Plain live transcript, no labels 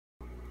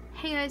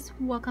Hey guys,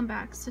 welcome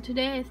back. So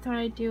today I thought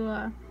I'd do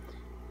a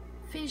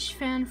Fish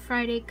Fan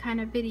Friday kind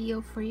of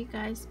video for you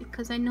guys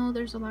because I know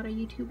there's a lot of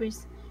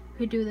YouTubers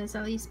who do this,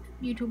 at least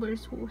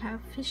YouTubers who have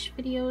fish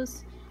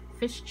videos,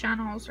 fish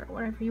channels, or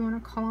whatever you want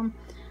to call them.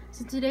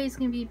 So today is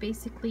going to be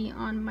basically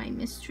on my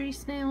mystery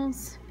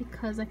snails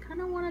because I kind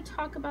of want to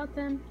talk about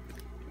them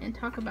and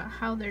talk about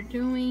how they're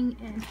doing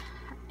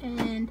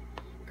and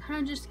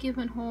kind of just give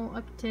a whole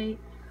update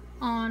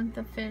on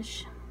the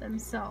fish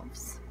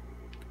themselves.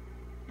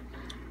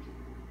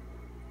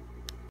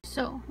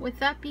 So with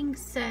that being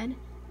said,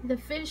 the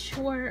fish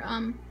were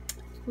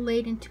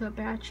laid into a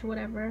batch or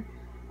whatever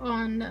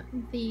on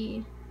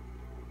the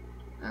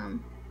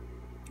on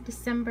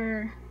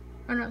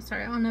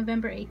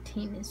November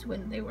 18 is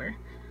when they were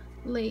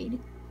laid,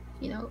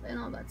 you know, and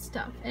all that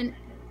stuff. And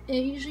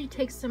it usually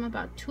takes them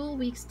about 2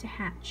 weeks to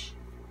hatch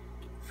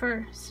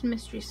for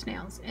mystery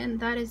snails, and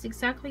that is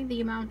exactly the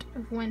amount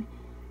of when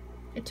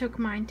it took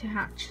mine to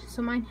hatch.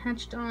 So mine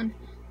hatched on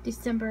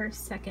December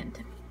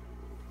 2nd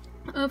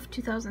of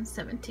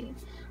 2017.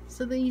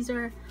 So these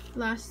are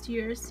last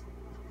year's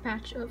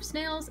batch of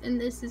snails, and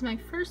this is my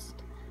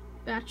first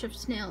batch of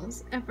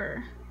snails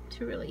ever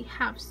to really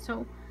have.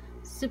 So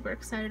super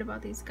excited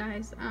about these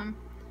guys.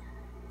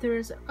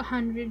 There's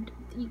 100,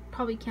 you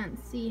probably can't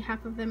see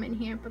half of them in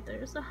here, but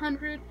there's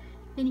 100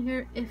 in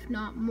here, if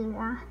not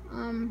more.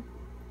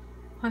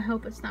 I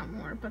hope it's not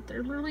more, but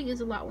there really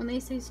is a lot. When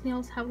they say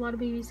snails have a lot of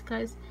babies,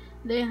 guys,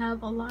 they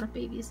have a lot of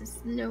babies.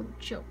 It's no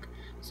joke.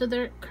 So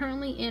they're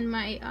currently in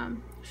my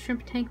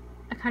shrimp tank.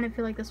 I kind of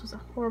feel like this was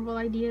a horrible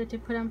idea to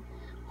put them,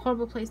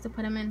 horrible place to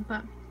put them in,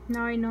 but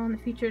now I know in the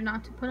future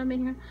not to put them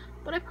in here.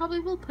 But I probably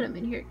will put them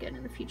in here again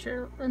in the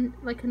future, and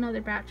like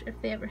another batch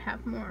if they ever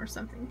have more or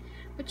something,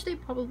 which they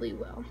probably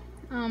will.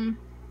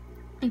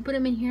 I put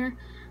them in here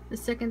the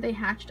second they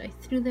hatched. I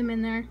threw them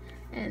in there,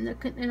 and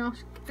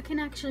I can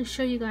actually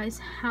show you guys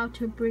how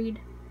to breed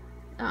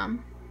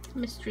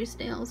mystery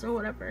snails or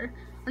whatever.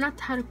 Or not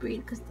how to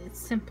breed, because it's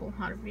simple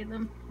how to breed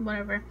them,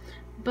 whatever,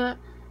 but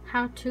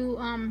how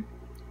to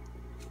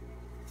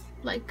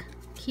like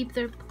keep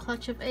their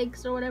clutch of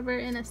eggs or whatever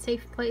in a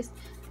safe place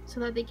so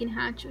that they can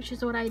hatch, which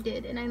is what I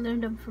did, and I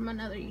learned them from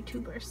another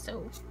YouTuber.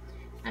 So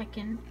I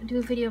can do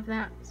a video of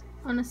that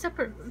on a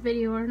separate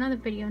video or another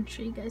video and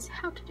show you guys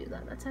how to do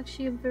that. That's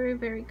actually a very,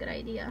 very good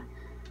idea.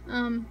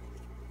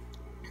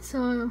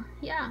 So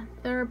yeah,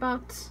 they're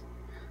about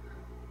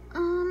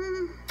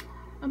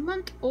a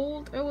month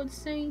old, I would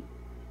say.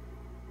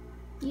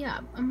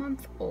 Yeah, a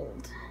month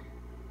old,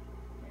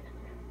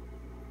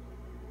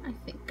 I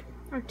think,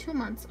 or 2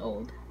 months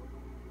old.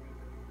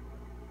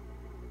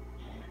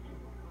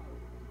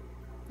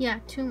 Yeah,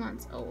 2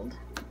 months old.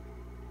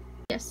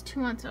 Yes, 2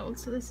 months old.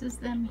 So this is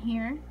them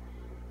here.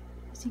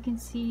 As you can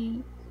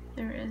see,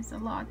 there is a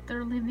lot.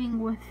 They're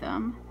living with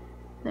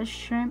the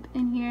shrimp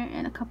in here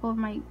and a couple of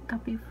my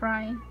guppy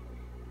fry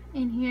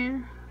in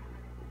here.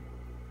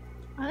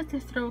 I like to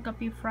throw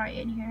guppy fry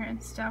in here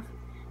and stuff,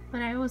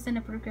 but I always end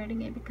up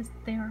regretting it because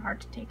they are hard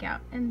to take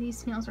out, and these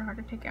snails are hard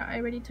to take out. I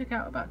already took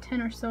out about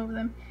 10 or so of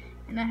them,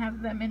 and I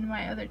have them in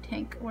my other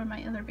tank where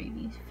my other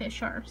baby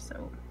fish are.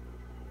 So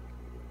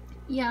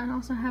yeah, I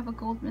also have a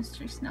gold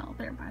mystery snail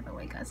there, by the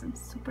way, guys. I'm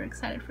super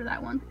excited for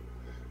that one,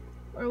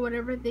 or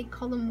whatever they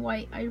call them,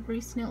 white ivory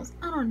snails.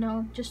 I don't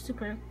know, just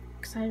super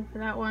excited for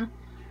that one.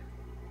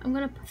 I'm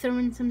gonna throw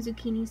in some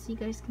zucchini so you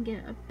guys can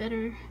get a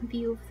better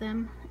view of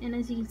them, and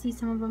as you can see,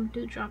 some of them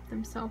do drop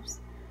themselves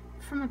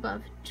from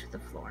above to the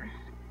floor.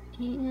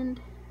 And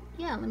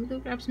yeah, let me go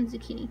grab some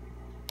zucchini.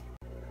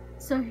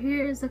 So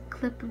here is a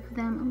clip of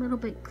them a little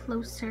bit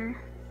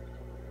closer.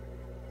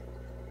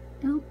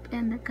 Nope,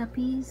 and the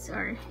guppies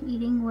are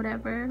eating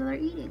whatever they're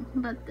eating,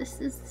 but this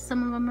is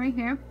some of them right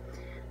here.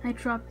 I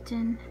dropped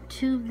in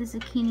 2 of the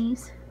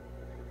zucchinis.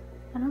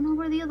 I don't know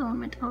where the other one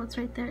went. Oh, it's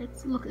right there.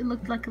 It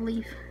looked like a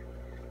leaf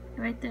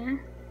right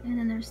there. And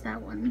then there's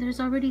that one.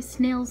 There's already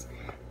snails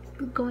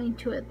going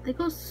to it. They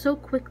go so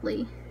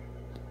quickly.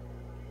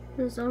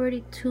 There's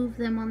already 2 of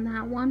them on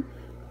that one.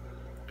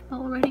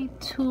 Already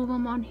 2 of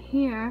them on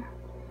here.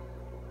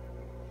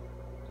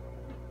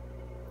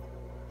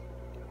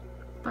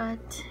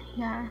 But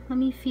yeah, let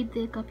me feed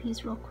the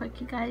guppies real quick,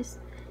 you guys,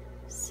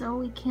 so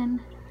we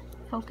can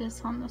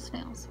focus on the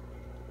snails.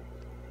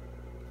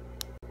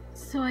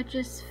 So I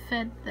just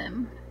fed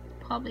them.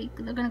 Probably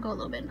they're gonna go a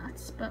little bit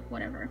nuts, but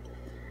whatever.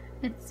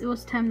 It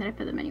was time that I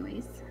fed them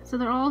anyways. So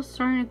they're all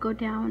starting to go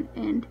down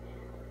and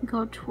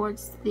go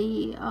towards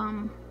the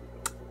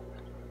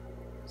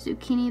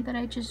zucchini that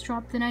I just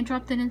dropped in. I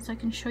dropped it in so I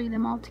can show you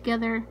them all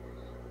together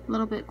a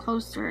little bit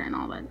closer and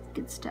all that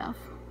good stuff.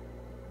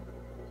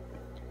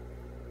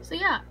 So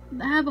yeah,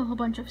 I have a whole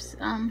bunch of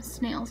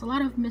snails, a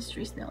lot of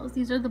mystery snails.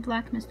 These are the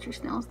black mystery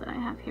snails that I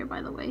have here,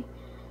 by the way.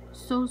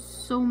 So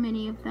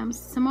many of them.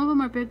 Some of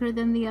them are bigger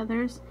than the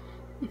others.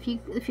 If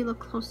you look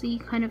closely, you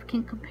kind of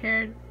can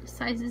compare the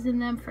sizes in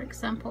them. For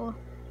example,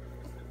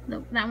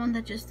 that one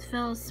that just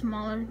fell is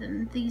smaller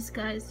than these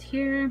guys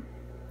here.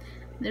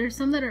 There's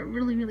some that are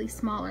really, really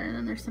smaller, and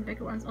then there's some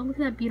bigger ones. Oh, look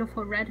at that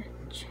beautiful red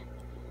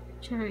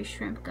cherry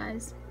shrimp,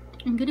 guys.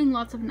 I'm getting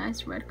lots of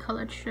nice red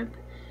colored shrimp.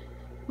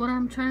 What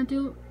I'm trying to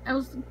do, I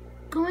was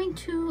going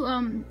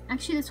to,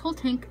 actually this whole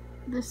tank,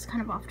 this is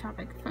kind of off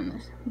topic from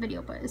this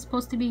video, but it's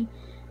supposed to be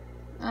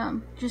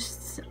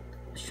just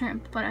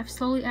shrimp, but I've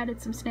slowly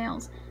added some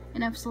snails,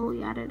 and I've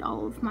slowly added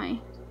all of my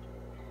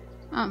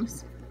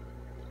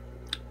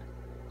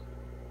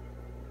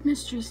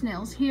mystery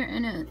snails here,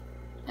 and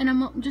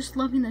I'm just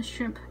loving the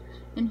shrimp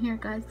in here,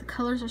 guys. The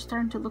colors are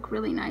starting to look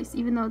really nice,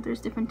 even though there's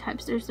different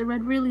types. There's the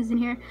red willies in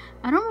here.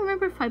 I don't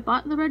remember if I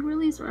bought the red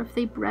willies or if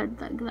they bred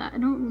like that. I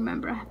don't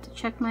remember. I have to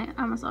check my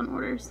Amazon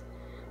orders,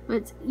 but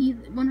it's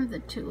either one of the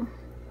two.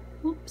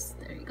 Oops,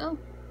 there you go.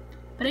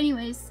 But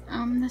anyways,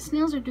 the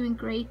snails are doing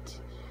great.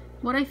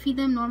 What I feed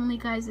them normally,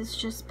 guys, is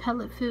just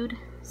pellet food,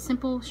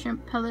 simple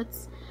shrimp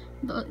pellets.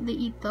 They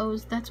eat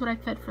those. That's what I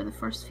fed for the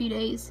first few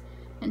days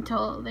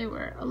until they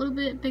were a little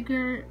bit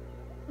bigger,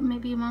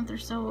 maybe a month or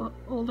so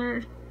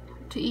older,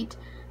 to eat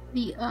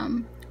the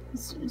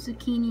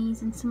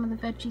zucchinis and some of the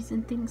veggies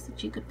and things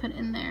that you could put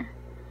in there.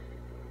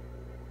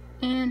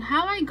 And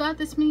how I got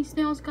this many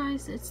snails,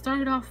 guys, it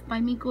started off by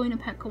me going to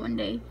Petco one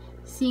day,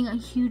 seeing a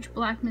huge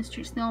black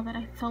mystery snail that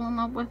I fell in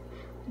love with,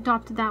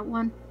 adopted that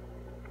one,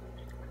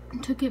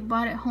 took it,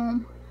 brought it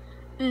home,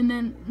 and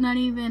then not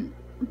even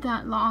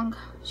that long,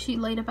 she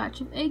laid a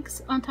batch of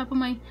eggs on top of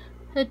my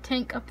head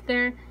tank up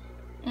there,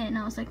 and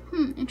I was like,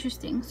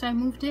 interesting. So I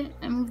moved it.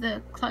 I moved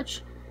the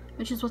clutch,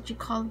 which is what you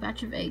call a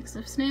batch of eggs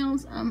of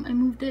snails. I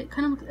moved it,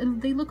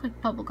 they look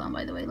like bubble gum,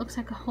 by the way. It looks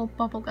like a whole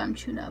bubble gum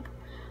chewed up.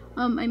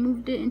 I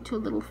moved it into a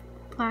little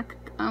black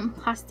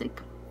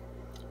plastic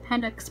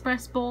Panda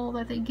Express bowl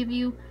that they give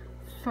you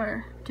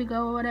for to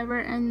go or whatever,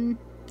 and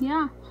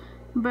yeah,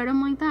 bred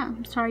them like that.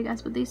 I'm sorry,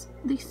 guys, but these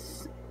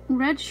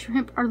red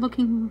shrimp are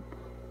looking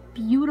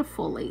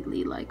beautiful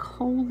lately. Like,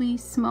 holy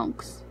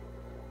smokes.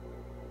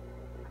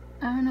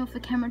 I don't know if the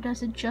camera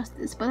does it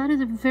justice, but that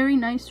is a very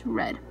nice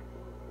red.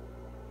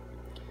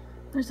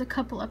 There's a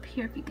couple up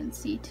here if you can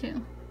see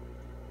too.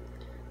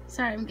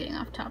 Sorry, I'm getting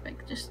off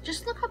topic.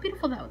 Just look how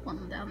beautiful that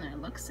one down there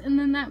looks. And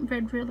then that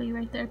red really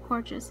right there,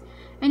 gorgeous.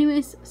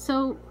 Anyways,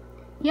 so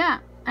yeah,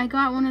 I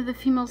got one of the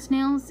female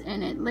snails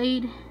and it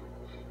laid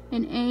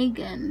an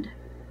egg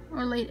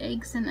or laid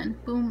eggs, and then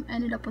boom,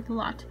 ended up with a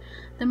lot.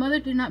 The mother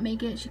did not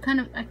make it.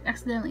 I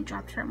accidentally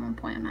dropped her at one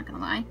point, I'm not gonna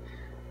lie,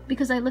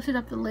 because I lifted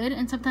up the lid,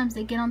 and sometimes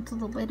they get onto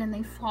the lid and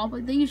they fall,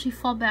 but they usually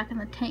fall back in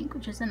the tank,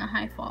 which is in a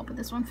high fall. But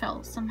this one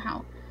fell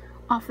somehow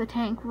off the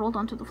tank, rolled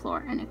onto the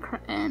floor,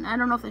 and I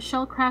don't know if the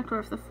shell cracked or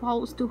if the fall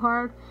was too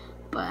hard,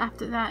 but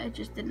after that it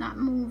just did not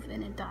move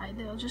and it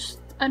died.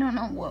 I don't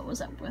know what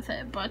was up with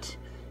it, but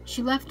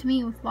she left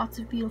me with lots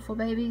of beautiful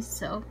babies,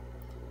 so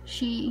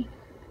she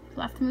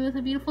left me with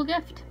a beautiful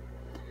gift,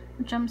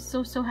 which I'm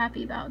so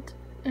happy about.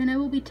 And I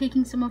will be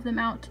taking some of them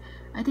out.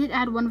 I did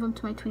add one of them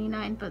to my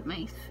 29, but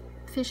my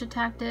fish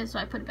attacked it, so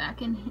I put it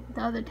back in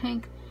the other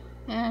tank,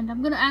 and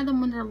I'm gonna add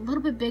them when they're a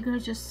little bit bigger,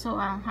 just so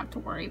I don't have to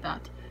worry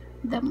about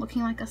them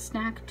looking like a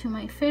snack to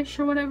my fish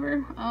or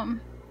whatever.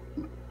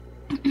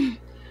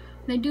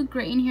 They do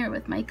great in here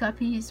with my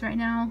guppies right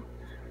now.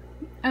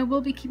 I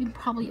will be keeping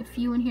probably a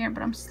few in here,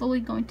 but I'm slowly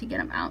going to get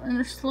them out, and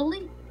they're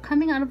slowly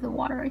coming out of the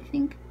water, I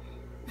think,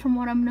 from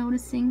what I'm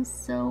noticing.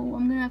 So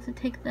I'm gonna have to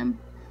take them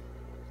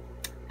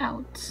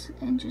out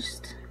and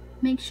just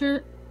make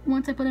sure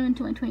once I put them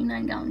into my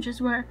 29 gallon, which is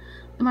where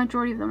the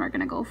majority of them are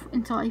gonna go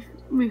until I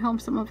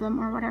rehome some of them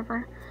or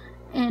whatever.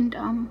 And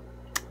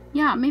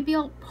yeah, maybe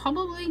I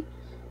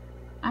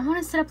want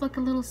to set up like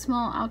a little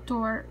small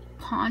outdoor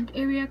pond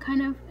area,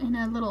 kind of, in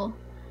a little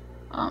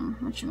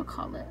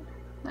whatchamacallit,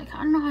 like,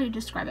 I don't know how to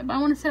describe it, but I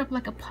want to set up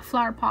like a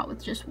flower pot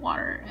with just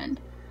water and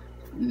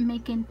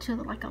make into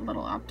like a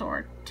little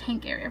outdoor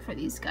tank area for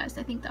these guys.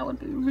 I think that would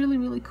be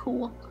really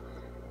cool.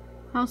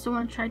 I also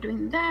want to try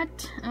doing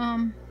that.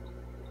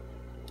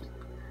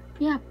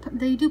 Yeah,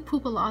 they do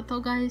poop a lot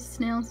though, guys,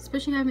 snails,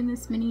 especially having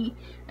this many.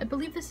 I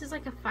believe this is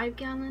like a 5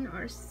 gallon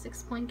or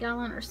 6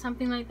 gallon or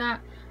something like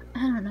that. I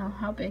don't know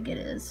how big it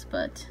is,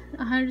 but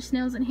 100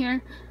 snails in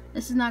here.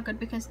 This is not good,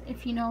 because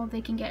if you know,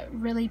 they can get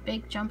really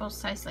big jumbo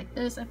size like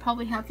this. I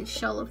probably have the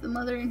shell of the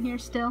mother in here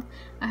still.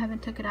 I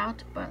haven't took it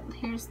out, but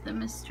here's the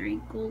mystery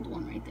gold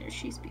one right there.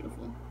 She's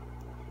beautiful.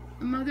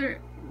 The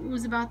mother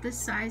was about this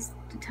size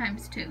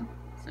times 2,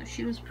 so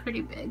she was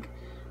pretty big.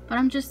 But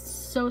I'm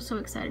just so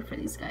excited for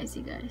these guys,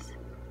 you guys.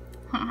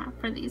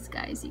 For these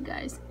guys, you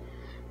guys.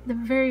 They're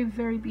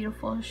very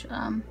beautiful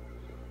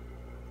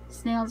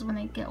snails when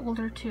they get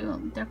older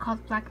too. They're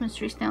called black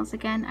mystery snails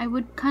again. I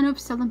would kind of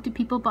sell them to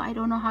people, but I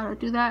don't know how to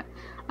do that.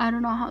 I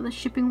don't know how the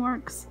shipping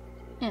works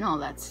and all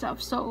that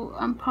stuff, so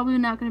I'm probably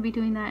not going to be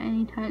doing that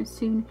anytime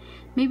soon.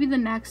 Maybe the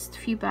next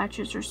few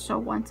batches or so,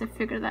 once I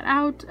figure that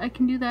out, I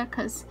can do that,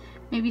 because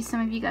maybe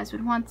some of you guys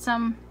would want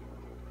some.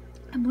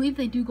 I believe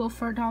they do go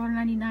for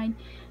 $1.99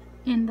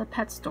 in the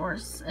pet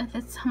stores.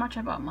 That's how much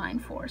I bought mine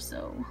for.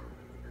 So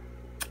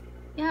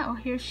yeah, oh,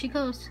 here she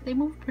goes. They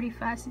move pretty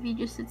fast if you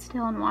just sit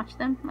still and watch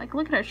them. Like,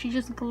 look at her, she's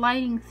just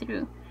gliding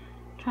through.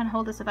 I'm trying to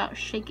hold this without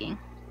shaking.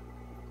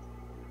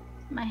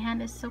 My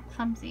hand is so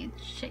clumsy,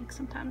 it shakes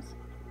sometimes,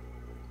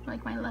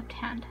 like my left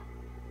hand.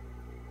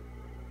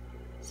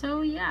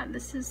 So yeah,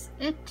 this is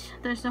it.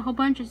 There's a whole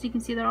bunch, as you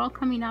can see, they're all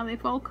coming out.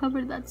 They've all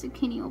covered that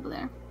zucchini over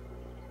there.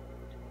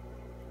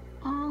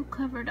 All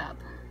covered up.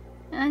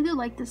 And I do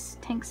like this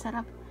tank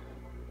setup.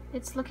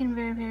 It's looking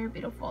very, very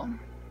beautiful.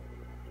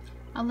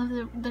 I love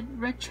the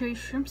red cherry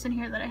shrimps in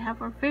here that I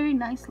have are very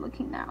nice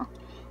looking now.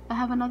 I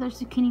have another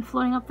zucchini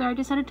floating up there. I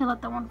decided to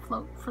let that one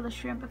float for the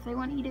shrimp if they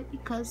want to eat it,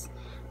 because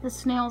the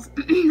snails,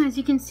 as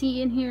you can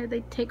see in here,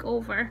 they take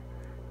over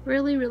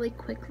really, really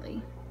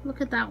quickly. Look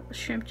at that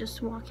shrimp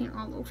just walking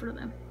all over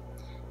them.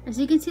 As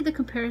you can see the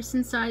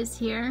comparison size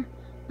here,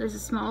 there's a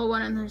small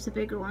one and there's a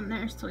bigger one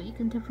there, so you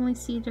can definitely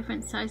see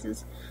different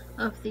sizes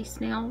of the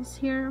snails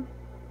here.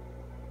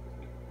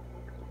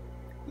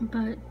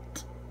 But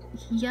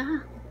yeah,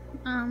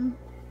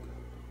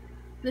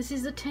 this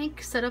is the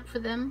tank set up for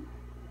them.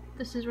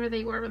 This is where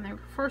they were when they were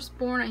first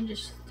born. I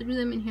just threw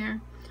them in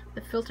here.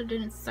 The filter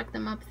didn't suck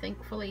them up,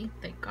 thankfully.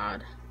 Thank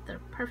God. They're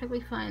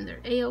perfectly fine.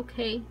 They're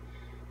a-okay.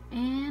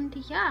 And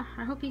yeah,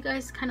 I hope you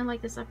guys kind of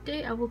like this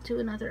update. I will do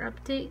another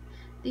update.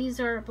 These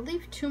are, I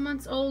believe, 2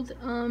 months old.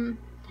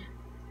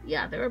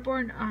 Yeah, they were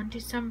born on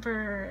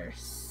December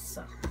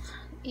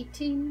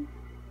 18,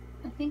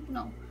 I think.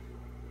 No,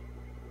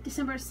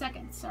 December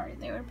 2nd. Sorry,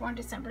 they were born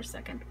December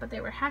 2nd, but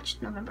they were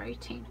hatched November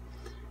 18.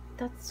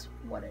 That's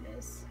what it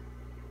is,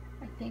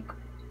 I think.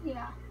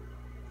 Yeah.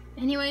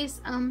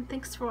 Anyways,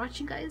 thanks for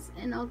watching, guys,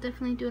 and I'll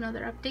definitely do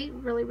another update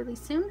really, really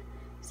soon.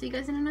 See you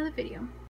guys in another video.